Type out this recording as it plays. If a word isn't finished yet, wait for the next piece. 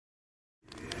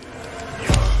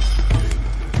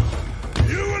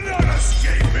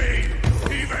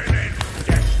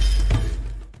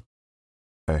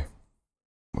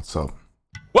What's up?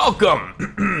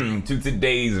 Welcome to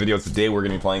today's video. Today we're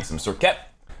going to be playing some SERQ.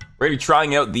 We're going to be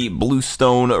trying out the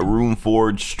Bluestone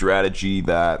RUNEFORGed strategy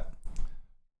that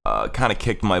kind of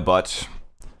kicked my butt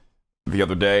the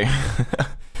other day. So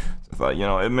I thought, you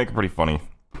know, it'd make a pretty funny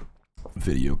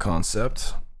video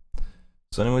concept.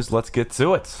 So anyways, let's get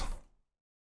to it.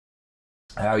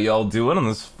 How y'all doing on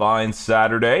this fine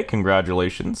Saturday?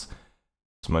 Congratulations.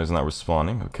 Somebody's not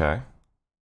responding. Okay.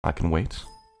 I can wait.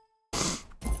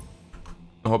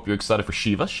 I hope you're excited for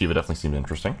Shiva. Shiva definitely seemed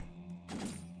interesting.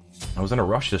 I was in a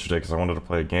rush yesterday because I wanted to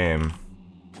play a game.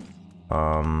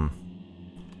 Not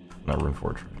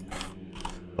RUNEFORGed.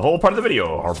 The whole part of the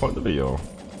video. Our part of the video.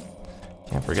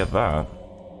 Can't forget that.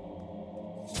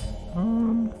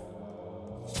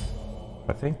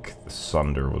 I think the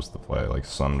Sunder was the play. Like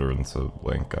Sunder into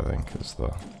Link, I think, is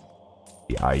the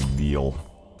ideal.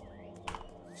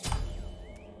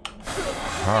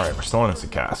 Alright, we're still in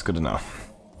instant cast. Good to know.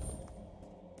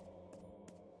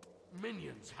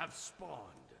 Minions have spawned.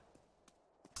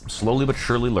 I'm slowly but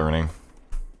surely learning.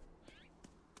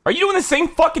 Are you doing the same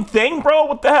fucking thing, bro?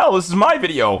 What the hell? This is my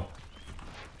video.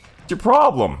 What's your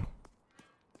problem?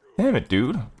 Damn it,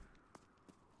 dude.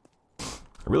 I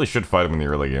really should fight him in the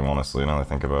early game, honestly, now that I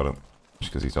think about it.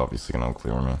 Just because he's obviously gonna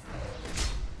clear me.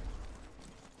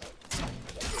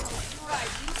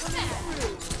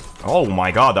 Oh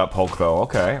my god, that poke though.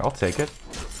 Okay, I'll take it.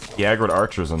 He aggroed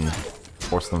archers and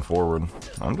forced them forward.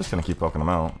 I'm just gonna keep poking them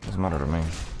out. Doesn't matter to me.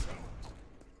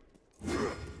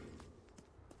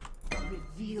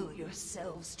 Reveal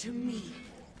yourselves to me.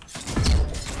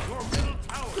 Your middle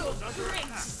tower is under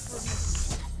attack.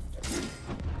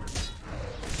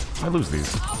 I lose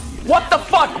these. What the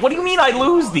fuck? What do you mean I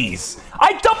lose these?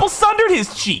 I double sundered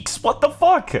his cheeks. What the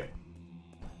fuck?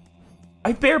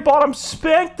 I bare bottom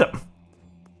spanked him.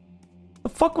 The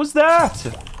fuck was that?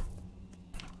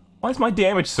 Why is my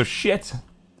damage so shit?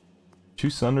 2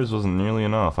 sunders wasn't nearly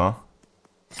enough, huh?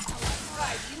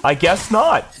 I guess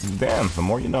not. Damn, the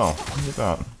more you know. Look at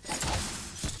that.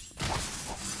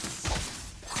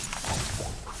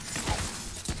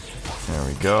 There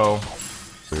we go.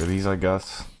 Clear these, I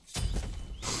guess.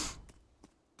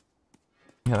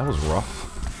 Yeah, that was rough.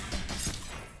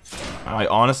 I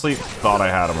honestly thought I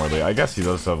had him early. I guess he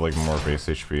does have like more base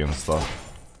HP and stuff.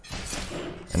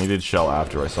 And he did shell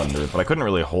after I sundered, but I couldn't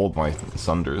really hold my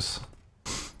sunders.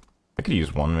 I could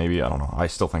use one, maybe. I don't know. I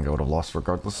still think I would have lost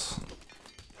regardless.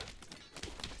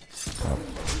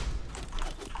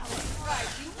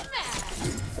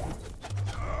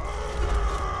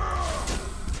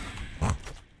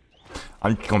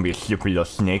 I'm just gonna be a slippery little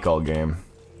snake all game.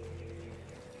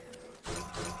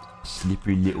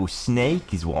 Slippery little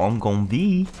snake is what I'm gonna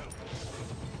be.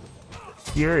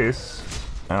 Serious.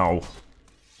 Ow.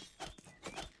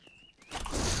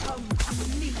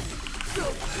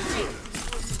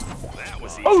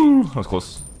 Oh, that was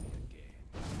close.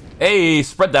 Hey,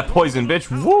 spread that poison,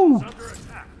 bitch. Woo!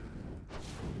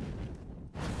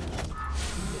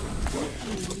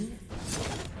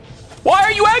 Why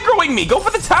are you aggroing me? Go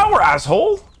for the tower,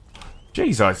 asshole!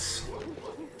 Jesus.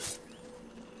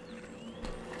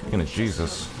 Speaking of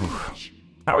Jesus. Oof.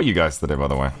 How are you guys today, by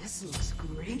the way? This looks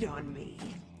great on me.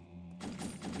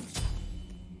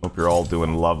 Hope you're all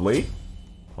doing lovely.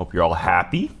 Hope you're all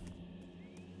happy.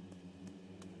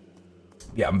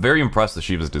 Yeah, I'm very impressed with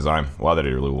Shiva's design. Wow, they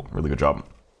did a really good job.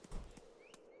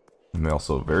 And they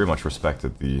also very much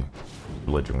respected the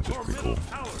religion, which is pretty cool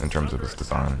in terms of his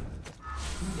design.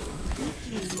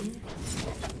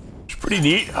 It's pretty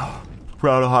neat.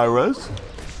 Proud of high-res.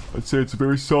 I'd say it's a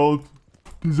very solid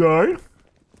design.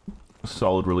 A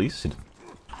solid release.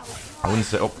 I wouldn't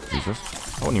say... Oh, Jesus.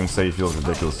 I wouldn't even say he feels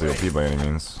ridiculously OP by any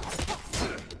means.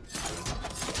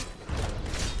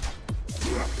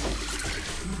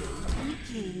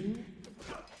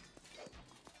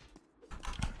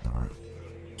 Alright.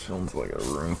 Sounds like a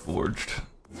RUNEFORGed.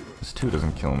 This 2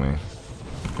 doesn't kill me.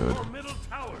 Good. Your middle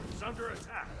tower is under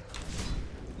attack.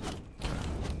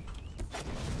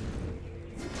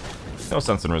 No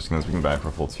sense in risking this. We can back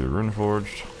for full tier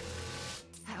RUNEFORGed.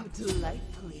 How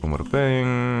delightfully. Boom with a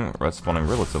bang. Red spawning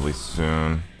relatively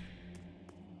soon.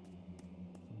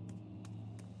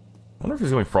 I wonder if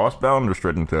he's going Frostbound or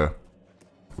straight into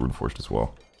RUNEFORGed as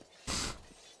well.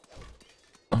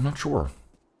 I'm not sure.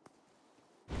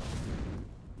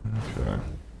 Okay.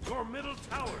 Your middle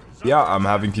tower is Yeah, I'm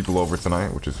having people over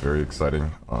tonight, which is very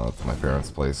exciting. To my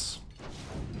parents' place.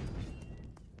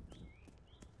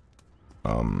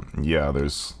 Yeah,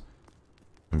 there's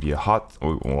gonna be a hot.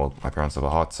 Well, my parents have a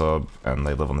hot tub, and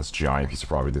they live on this giant piece of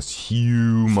property, this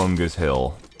humongous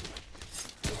hill.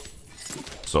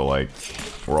 So like,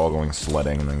 We're all going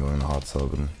sledding and then going to hot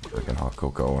tub and drinking hot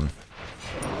cocoa and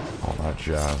all that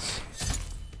jazz.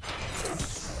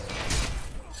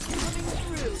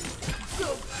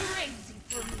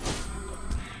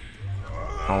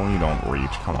 Oh, you don't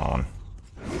reach. Come on.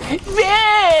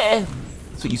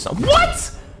 So you saw.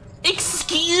 What?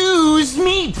 Excuse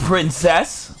me,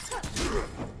 princess.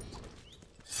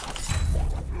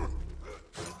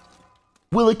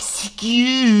 Well,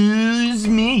 excuse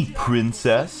me,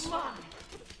 princess.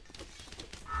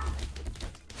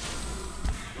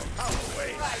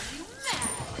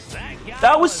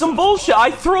 That was some bullshit.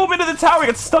 I threw him into the tower. He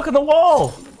got stuck in the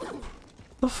wall.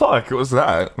 The fuck was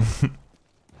that? So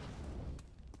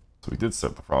we did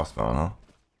set the frostbound,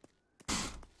 huh?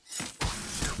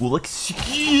 Well,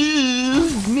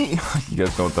 excuse me. You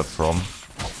guys know what that's from?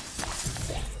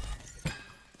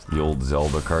 It's the old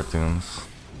Zelda cartoons.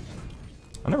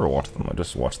 I never watched them. I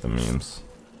just watched the memes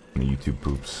and the YouTube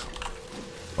poops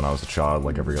when I was a child,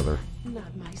 like every other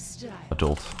Not my style.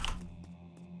 adult.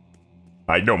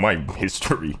 I know my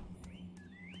history.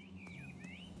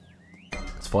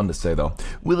 It's fun to say though.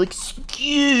 Well,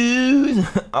 excuse.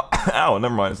 Ow,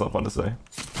 never mind. It's not fun to say.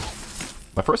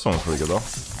 My first one was pretty good though.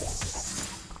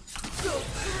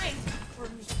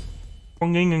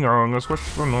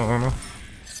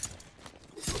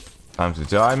 Time to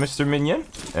die, Mr. Minion,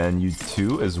 and you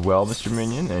too as well, Mr.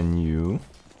 Minion, and you.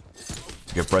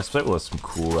 To get breastplate, we'll have some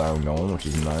cooldown going, which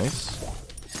is nice.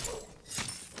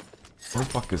 Where the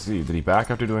fuck is he? Did he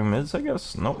back after doing mids, I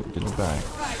guess? Nope, he didn't back.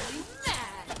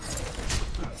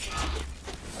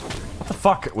 What the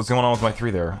fuck was going on with my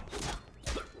 3 there?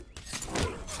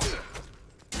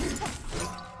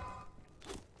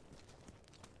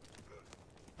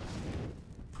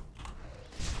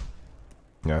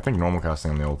 Yeah, I think normal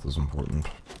casting on the ult is important.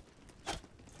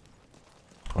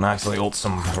 When I actually ult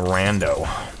some rando.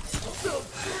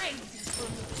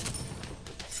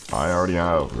 I already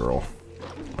have, girl.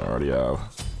 I already have.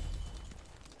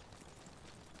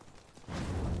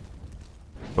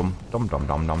 Dum dum dum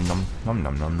dum dum dum dum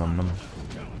dum dum dum dum.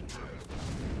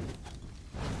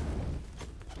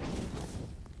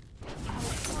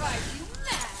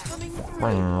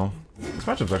 This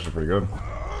matchup's actually pretty good.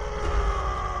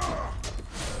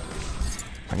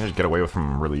 I can just get away with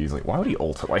him really easily. Why would he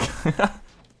ult? Like,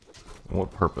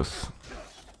 what purpose?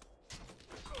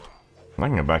 I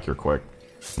can get back here quick.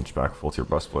 Inch back full tier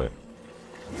breastplate.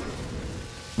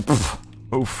 Oof.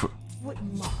 Oof. What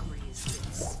mockery is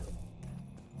this?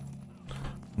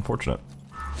 Unfortunate.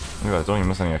 Look at that, don't even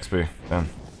miss any XP. Damn.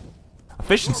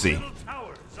 Efficiency!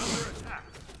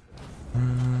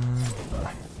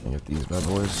 Get these bad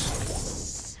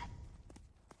boys.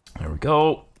 There we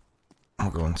go. I'll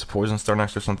go into Poison Star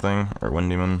next or something, or Wind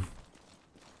Demon.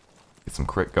 Get some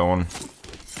crit going.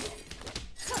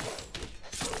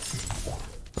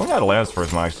 Going out of lands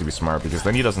first might actually be smart, because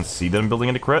then he doesn't see that I'm building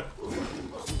into crit.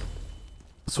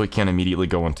 So he can't immediately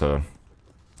go into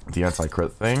the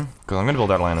anti-crit thing, because I'm going to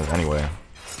build out of lands anyway.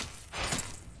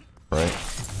 Right?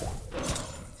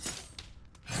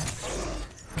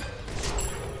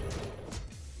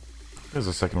 There's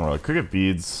a second row. I could get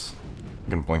beads. I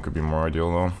think blink would be more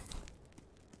ideal though.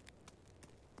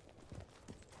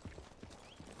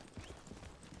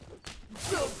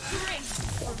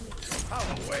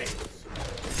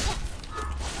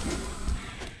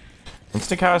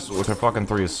 Instant cast with her fucking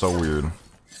 3 is so weird.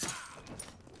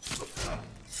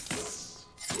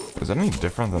 Is that any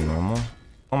different than normal?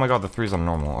 Oh my god, the 3's on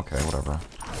normal. Okay, whatever.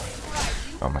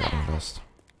 Oh my god, I'm pissed.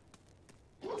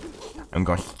 I'm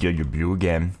gonna steal your view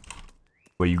again.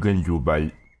 What are you gonna do about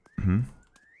it? You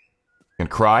gonna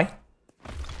cry?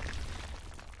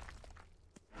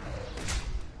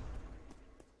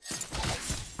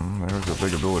 There's a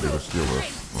big ability to steal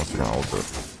this. Unless you're gonna ult it.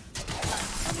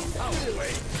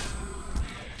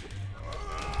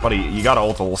 Buddy, you gotta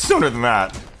ult a little sooner than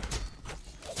that.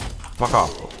 Fuck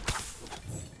off.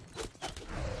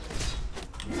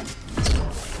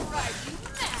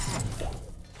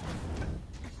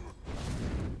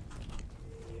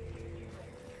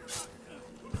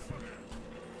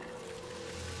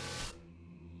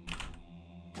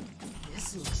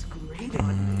 This looks great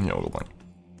on me.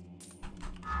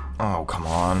 Oh, come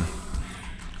on.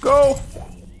 Go!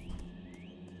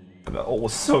 That ult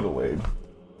was so delayed.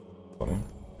 Funny.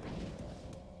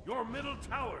 Your middle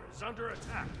tower is under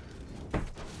attack.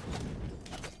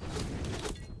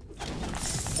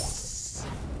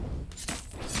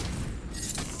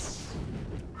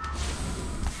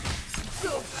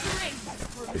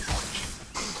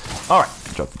 Alright,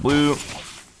 drop the blue. We're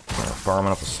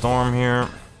farming up a storm here.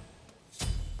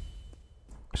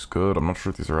 It's good. I'm not sure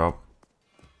if these are up.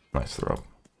 Nice, they're up.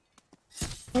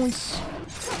 Nice.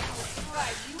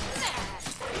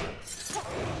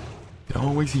 You can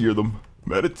always hear them.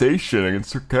 Meditation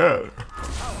against her cat.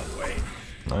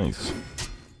 Nice.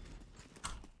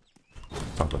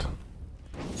 Stop it.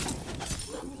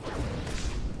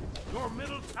 Your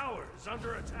middle tower is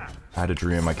under attack. I had a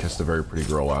dream I kissed a very pretty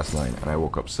girl last night, and I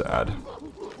woke up sad.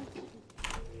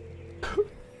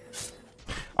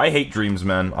 I hate dreams,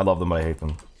 man. I love them, but I hate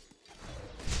them.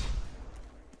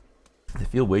 They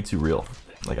feel way too real.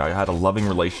 Like, I had a loving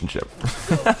relationship.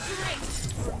 I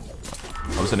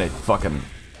was in a fucking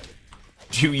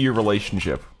 2-year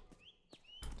relationship.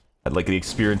 Had, like, the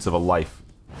experience of a life.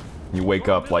 You wake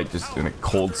up, like, just in a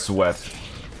cold sweat.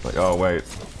 Like, oh, wait.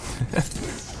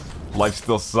 Life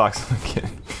still sucks. I'm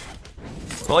kidding.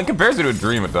 Well, in comparison to a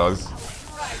dream, it does.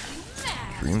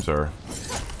 Dreams are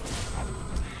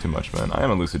too much, man. I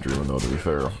am a lucid dreamer, though, to be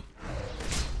fair.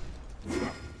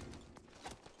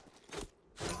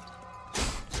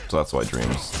 So that's why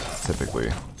dreams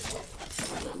typically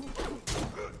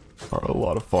are a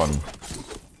lot of fun.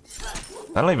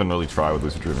 I don't even really try with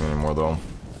lucid dreaming anymore, though.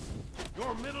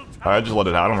 I just let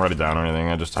it out. I don't write it down or anything.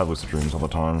 I just have lucid dreams all the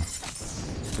time.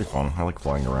 It's pretty fun. I like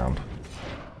flying around.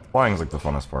 Flying's like the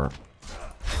funnest part.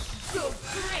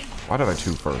 Why did I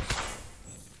 2 first?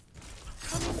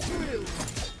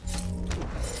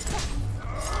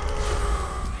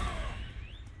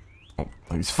 Oh,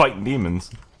 he's fighting demons.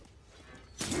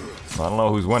 I don't know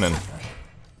who's winning.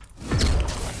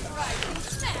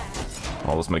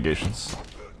 All those mitigations.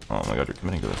 Oh my god, you're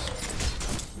committing to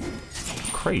this.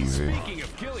 Crazy. Speaking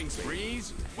of killing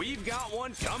sprees, we've got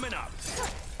one coming up.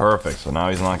 Perfect, so now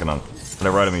he's not gonna...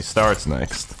 Whatever item he starts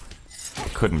next,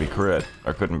 it couldn't be crit,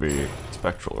 or couldn't be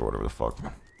spectral, or whatever the fuck.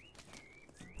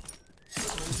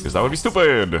 Because that would be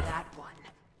stupid!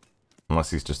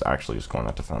 Unless he's just actually just going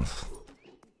at defense.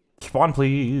 Keep on,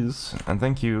 please, and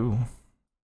thank you.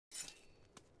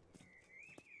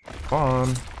 Keep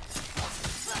on.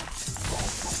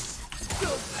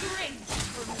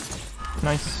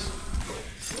 Nice.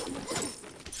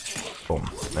 Boom.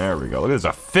 There we go. Look at this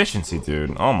efficiency,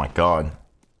 dude. Oh my god.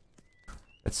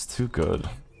 It's too good.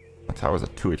 My tower's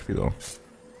at 2 HP though.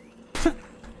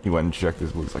 He went and checked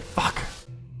his blue. He's like, fuck.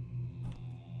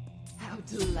 How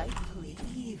delightfully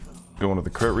evil. Going to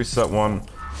the crit reset one.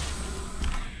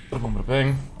 Bada boom, bada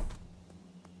bang.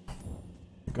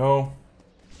 Here we go.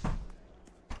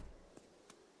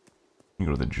 You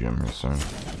go to the gym here soon.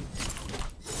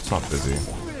 It's not busy.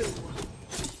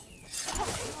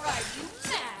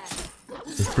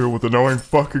 I feel with annoying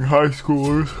fucking high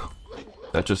schoolers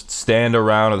that just stand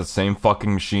around at the same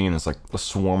fucking machine. It's like a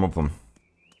swarm of them.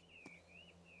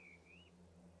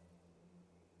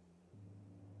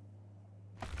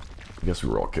 I guess we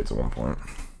were all kids at one point.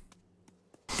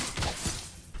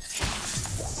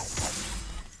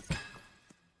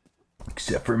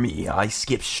 Except for me, I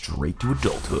skipped straight to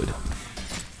adulthood.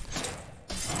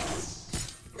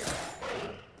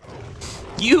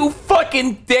 You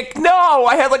fucking dick! No!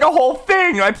 I had like a whole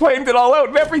thing! I planned it all out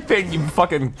and everything, you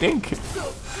fucking dink!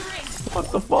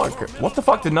 What the fuck? What the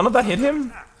fuck? Did none of that hit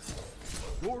him?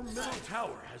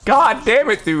 God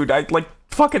damn it, dude! I like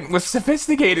fucking was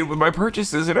sophisticated with my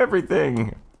purchases and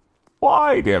everything.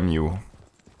 Why, damn you?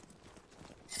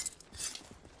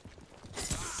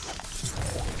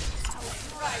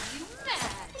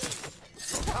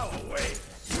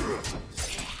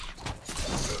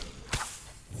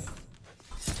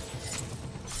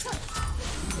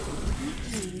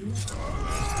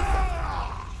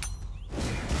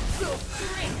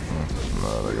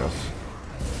 I guess.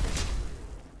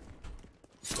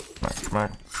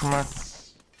 Smack, smack.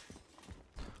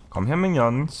 Come here,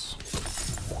 minions.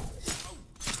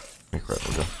 Make right,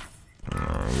 we'll go.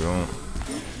 There we go.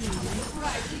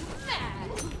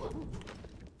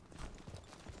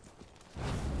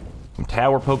 Some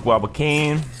tower poke while we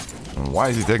can. Why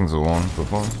is he taking so long? So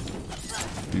far?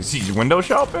 Do you see his window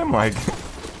shopping? Like,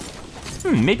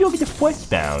 maybe I'll get the flex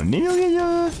down. Maybe I'll get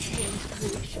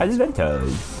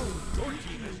Adventos.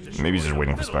 Maybe he's just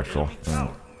waiting for Spectral.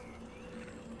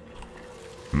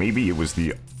 Maybe it was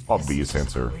the obvious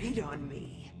answer.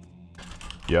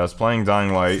 Yeah, I was playing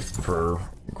Dying Light for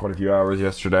quite a few hours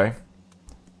yesterday.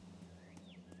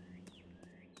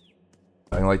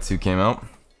 Dying Light 2 came out.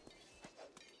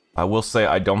 I will say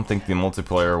I don't think the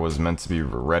multiplayer was meant to be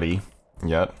ready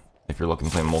yet. If you're looking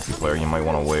to play multiplayer, you might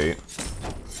want to wait.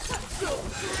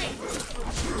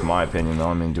 In my opinion, though,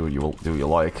 I mean, do what you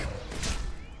like.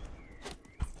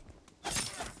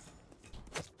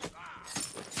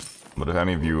 But if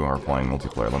any of you are playing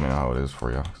multiplayer, let me know how it is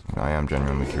for you. I am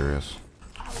genuinely curious.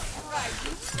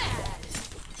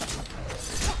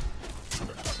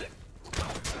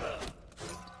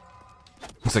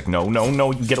 It's like, no, no,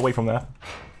 no, you get away from that.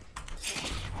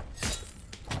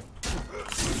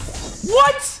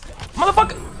 What?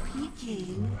 Motherfucker!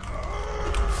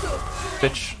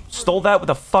 Bitch, stole that with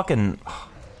a fucking...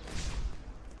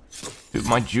 Dude,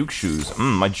 my juke shoes.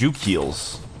 My juke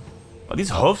heels. Are these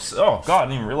hoofs? Oh god, I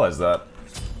didn't even realize that.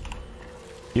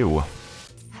 Ew.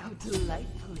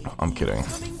 I'm kidding.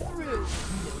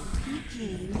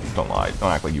 Don't lie. Don't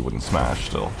act like you wouldn't smash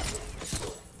still.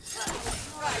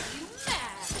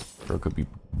 Girl could be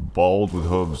bald with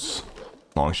hooves.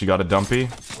 As long as she got a dumpy.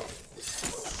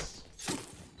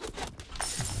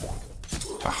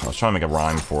 I was trying to make a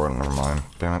rhyme for it, never mind.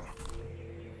 Damn it.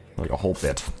 Like a whole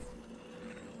bit.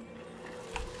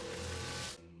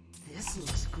 This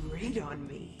looks great on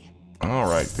me.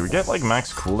 Alright, do we get like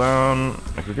max cooldown?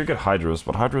 Like we could get Hydras,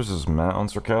 but Hydras is meh on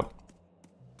SERQ.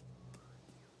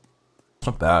 It's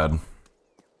not bad.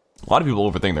 A lot of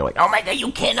people overthink, they're like, Oh my god,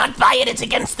 you cannot buy it, it's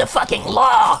against the fucking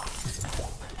law!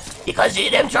 Because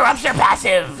it interrupts your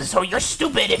passive, so you're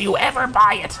stupid if you ever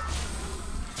buy it.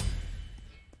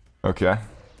 okay.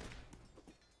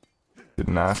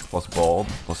 Didn't ask, plus bald,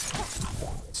 plus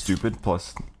stupid,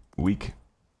 plus weak.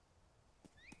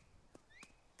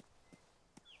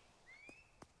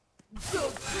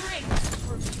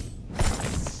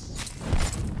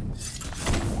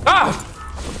 Ah!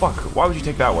 Fuck, why would you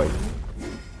take that way?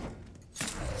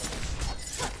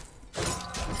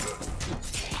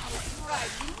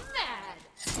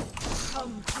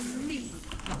 Come to me.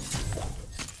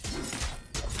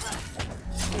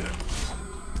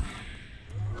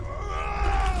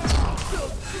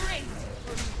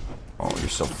 Oh, you're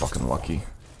so fucking lucky.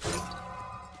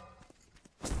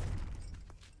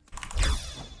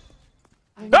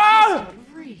 Ah!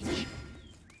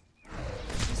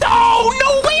 Oh,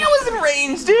 no way I was in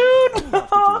range, dude!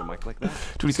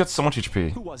 Dude, he's got so much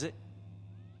HP. Who was it?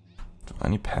 I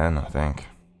need pen, I think.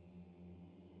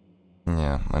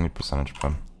 Yeah, I need percentage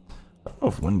pen. I don't know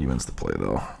if Wendy wants to play,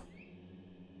 though.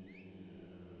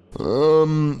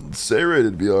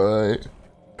 Sarah'd be alright.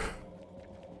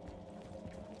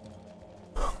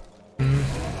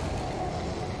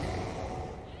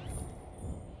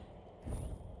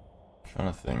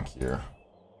 Trying to think here.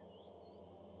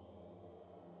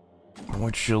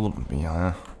 What shield?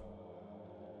 Yeah.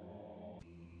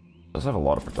 Does have a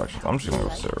lot of protection. I'm just gonna go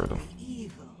Sarah.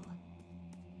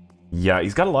 Yeah,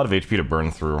 he's got a lot of HP to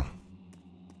burn through.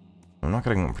 I'm not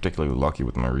getting particularly lucky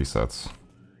with my resets.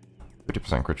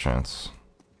 50% crit chance.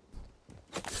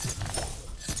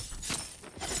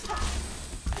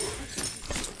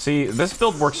 See, this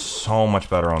build works so much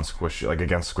better on squishy, like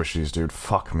against squishies, dude.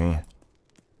 Fuck me.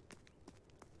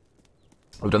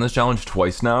 I've done this challenge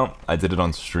twice now. I did it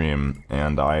on stream,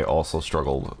 and I also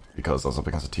struggled because I was up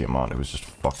against a Tiamat. It was just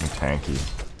fucking tanky.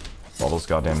 All those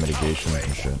goddamn mitigations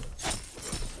and shit.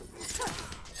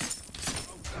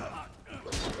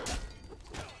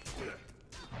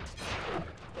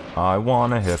 I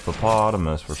want a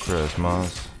hippopotamus for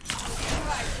Christmas.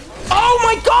 Oh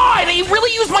my god! He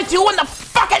really used my 2 on the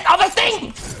fucking other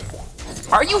thing?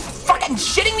 Are you fucking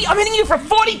shitting me? I'm hitting you for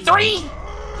 43?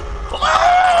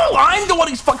 Oh, I'm the one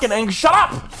who's fucking angry. Shut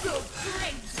up!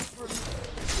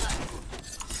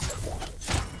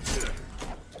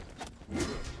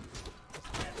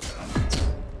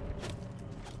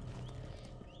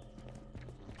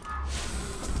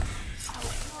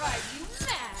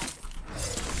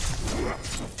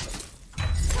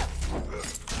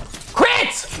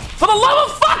 Crit! For the love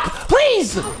of fuck,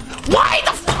 please! Why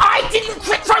the fuck? I didn't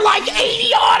crit for like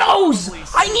 80 autos!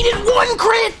 I needed 1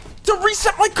 crit to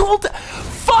reset my cooldown.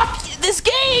 Fuck this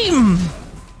game!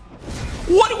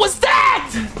 What was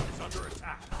that?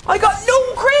 I got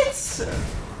no crits!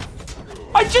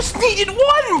 I just needed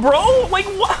 1, bro! Like,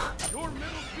 what?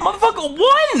 Motherfucker,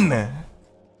 1!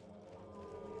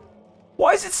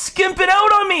 Why is it skimping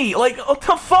out on me? Like, what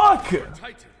the fuck?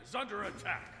 Titan is under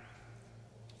attack.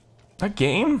 That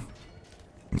game?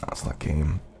 No, it's not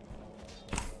game.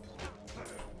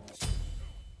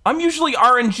 I'm usually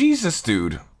RNGesus,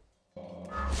 dude.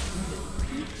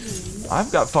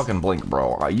 I've got fucking blink,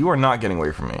 bro. You are not getting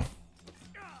away from me.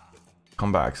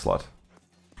 Come back, slut.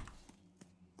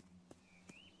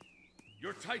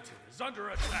 Your Titan is under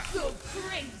attack. So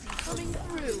crazy coming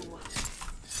through.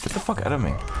 Get the fuck out of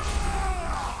me.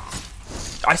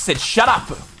 I said shut up!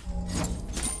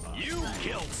 You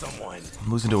killed someone.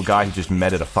 I'm losing to a guy who just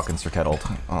meted a fucking SERQ ult.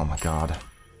 Oh my god.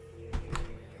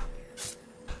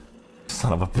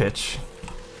 Son of a bitch.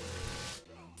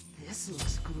 This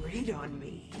looks great on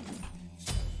me.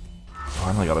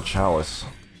 Finally got a chalice.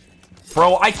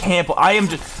 Bro, I can't. I am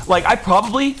just like, I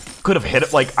probably could have hit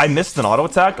it. Like, I missed an auto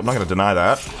attack. I'm not gonna deny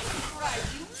that.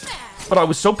 but I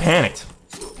was so panicked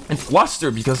and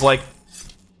flustered because like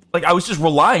I was just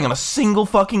relying on a single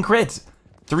fucking crit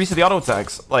to reset the auto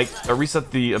attacks, like reset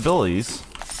the abilities.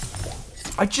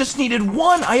 I just needed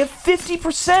one. I have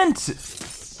 50%.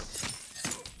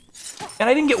 And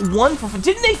I didn't get one for...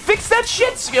 Didn't they fix that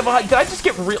shit? Did I just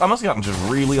get I must have gotten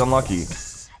just really unlucky.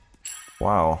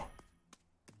 Wow.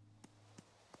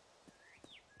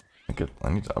 I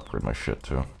need to upgrade my shit,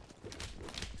 too.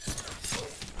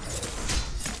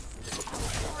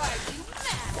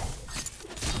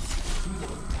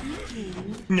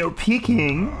 No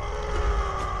peeking.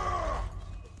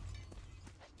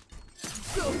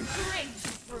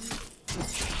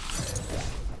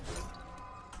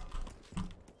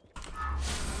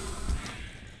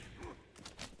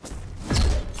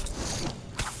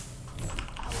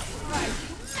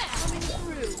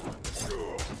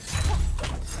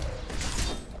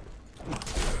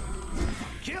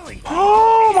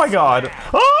 Oh my god!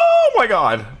 Oh my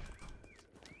god!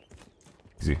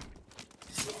 Easy.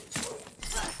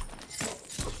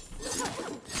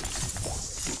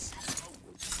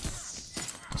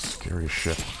 Scary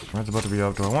shit. Red's about to be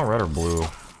up. Do I want red or blue?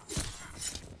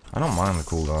 I don't mind the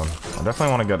cooldown. I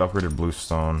definitely want to get upgraded blue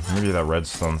stone. Maybe that red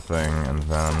stone thing, and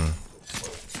then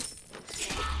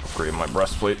upgrade my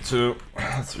breastplate too.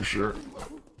 That's for sure.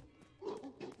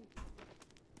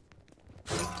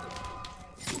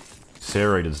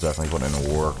 Serrated is definitely putting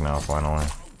in work now, finally.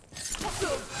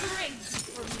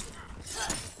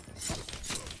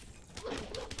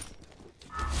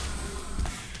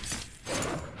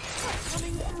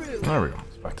 There we go.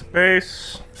 It's back to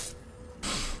base.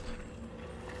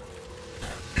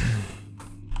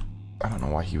 I don't know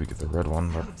why he would get the red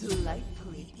one, but...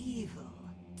 Delightfully evil.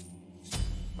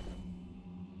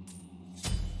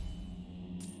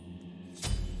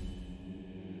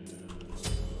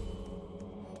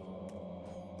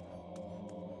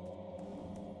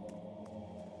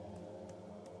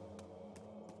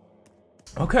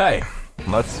 Okay,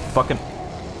 let's fucking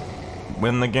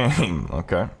win the game.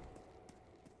 Okay.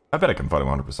 I bet I can fight him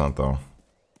 100% though.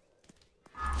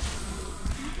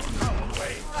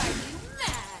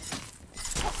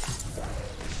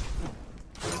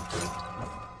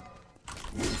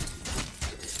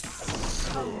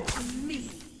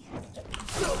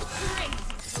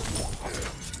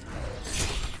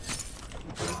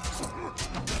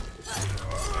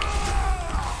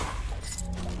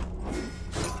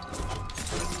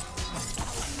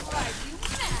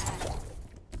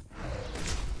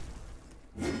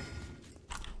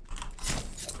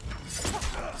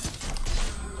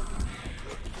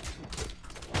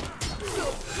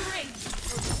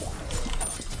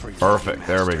 Perfect,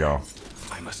 there we go.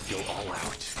 I must go all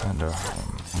out. Kind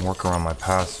of work around my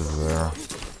passive there.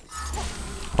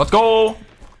 Let's go!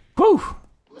 Woo!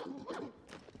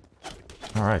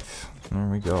 Alright, there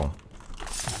we go.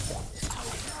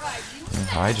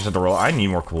 I just had to roll. I need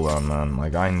more cooldown, man.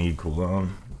 Like, I need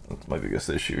cooldown. That's my biggest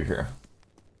issue here.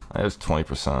 I have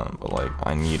 20%, but like,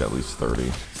 I need at least 30.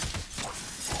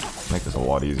 Make this a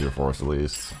lot easier for us, at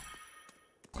least.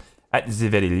 At the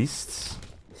very least.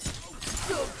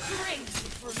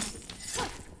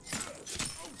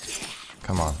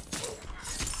 Come on.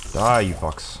 Die, you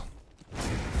fucks.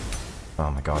 Oh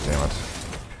my god damn it.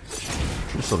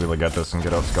 Should still be able to get this and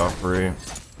get out scot-free.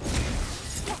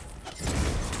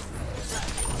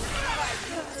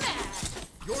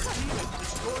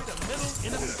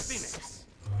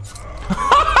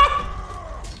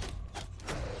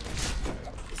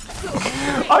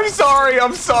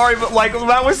 I'm sorry, but like,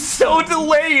 that was so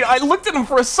delayed. I looked at him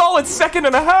for a solid second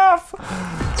and a half.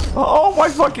 Oh my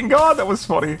fucking god, that was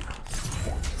funny.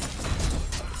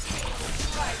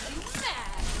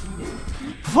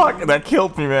 Fuck, that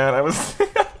killed me, man. I was...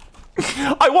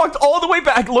 I walked all the way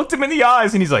back, looked him in the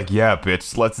eyes, and he's like, yeah,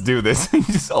 bitch, let's do this. He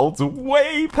just ults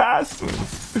way past me.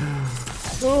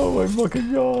 Oh my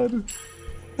fucking god.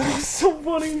 That was so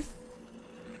funny.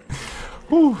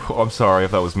 Whew, I'm sorry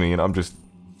if that was mean.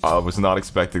 I was not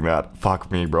expecting that.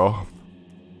 Fuck me, bro.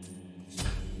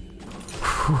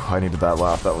 Whew, I needed that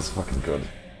laugh. That was fucking good.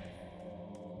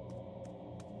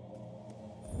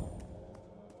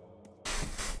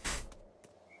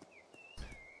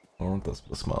 I want this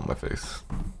with a smile on my face.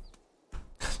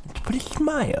 Put a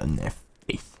smile on their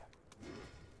face.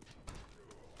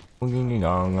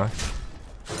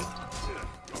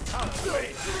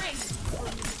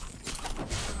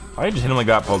 I just hit him like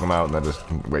that, poke him out, and then just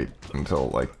wait until,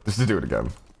 like, just to do it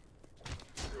again.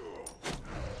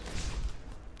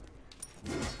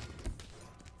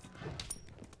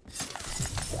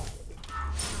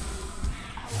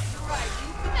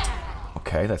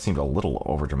 Okay, that seemed a little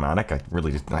overdramatic. I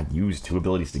really just... I used 2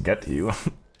 abilities to get to you.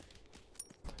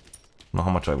 don't know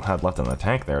how much I had left in the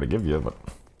tank there to give you, but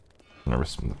never,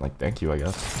 like, thank you, I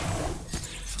guess.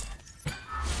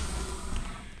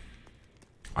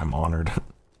 I'm honored.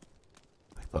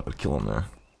 I thought I'd kill him there.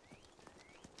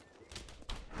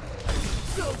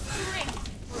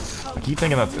 I keep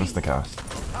thinking that's instacast.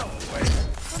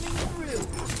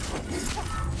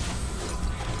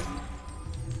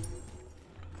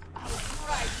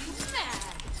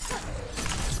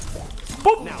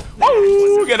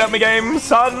 Boop. Get at me game,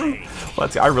 son.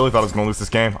 Let's. I really thought I was gonna lose this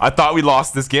game. I thought we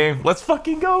lost this game. Let's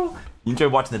fucking go. You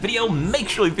enjoyed watching the video? Make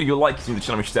sure you leave the video a like. If you're new to the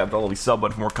channel, make sure to tap the little sub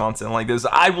button for more content like this.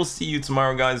 I will see you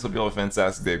tomorrow, guys. Hope you all have a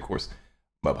fantastic day, of course.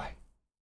 Bye bye.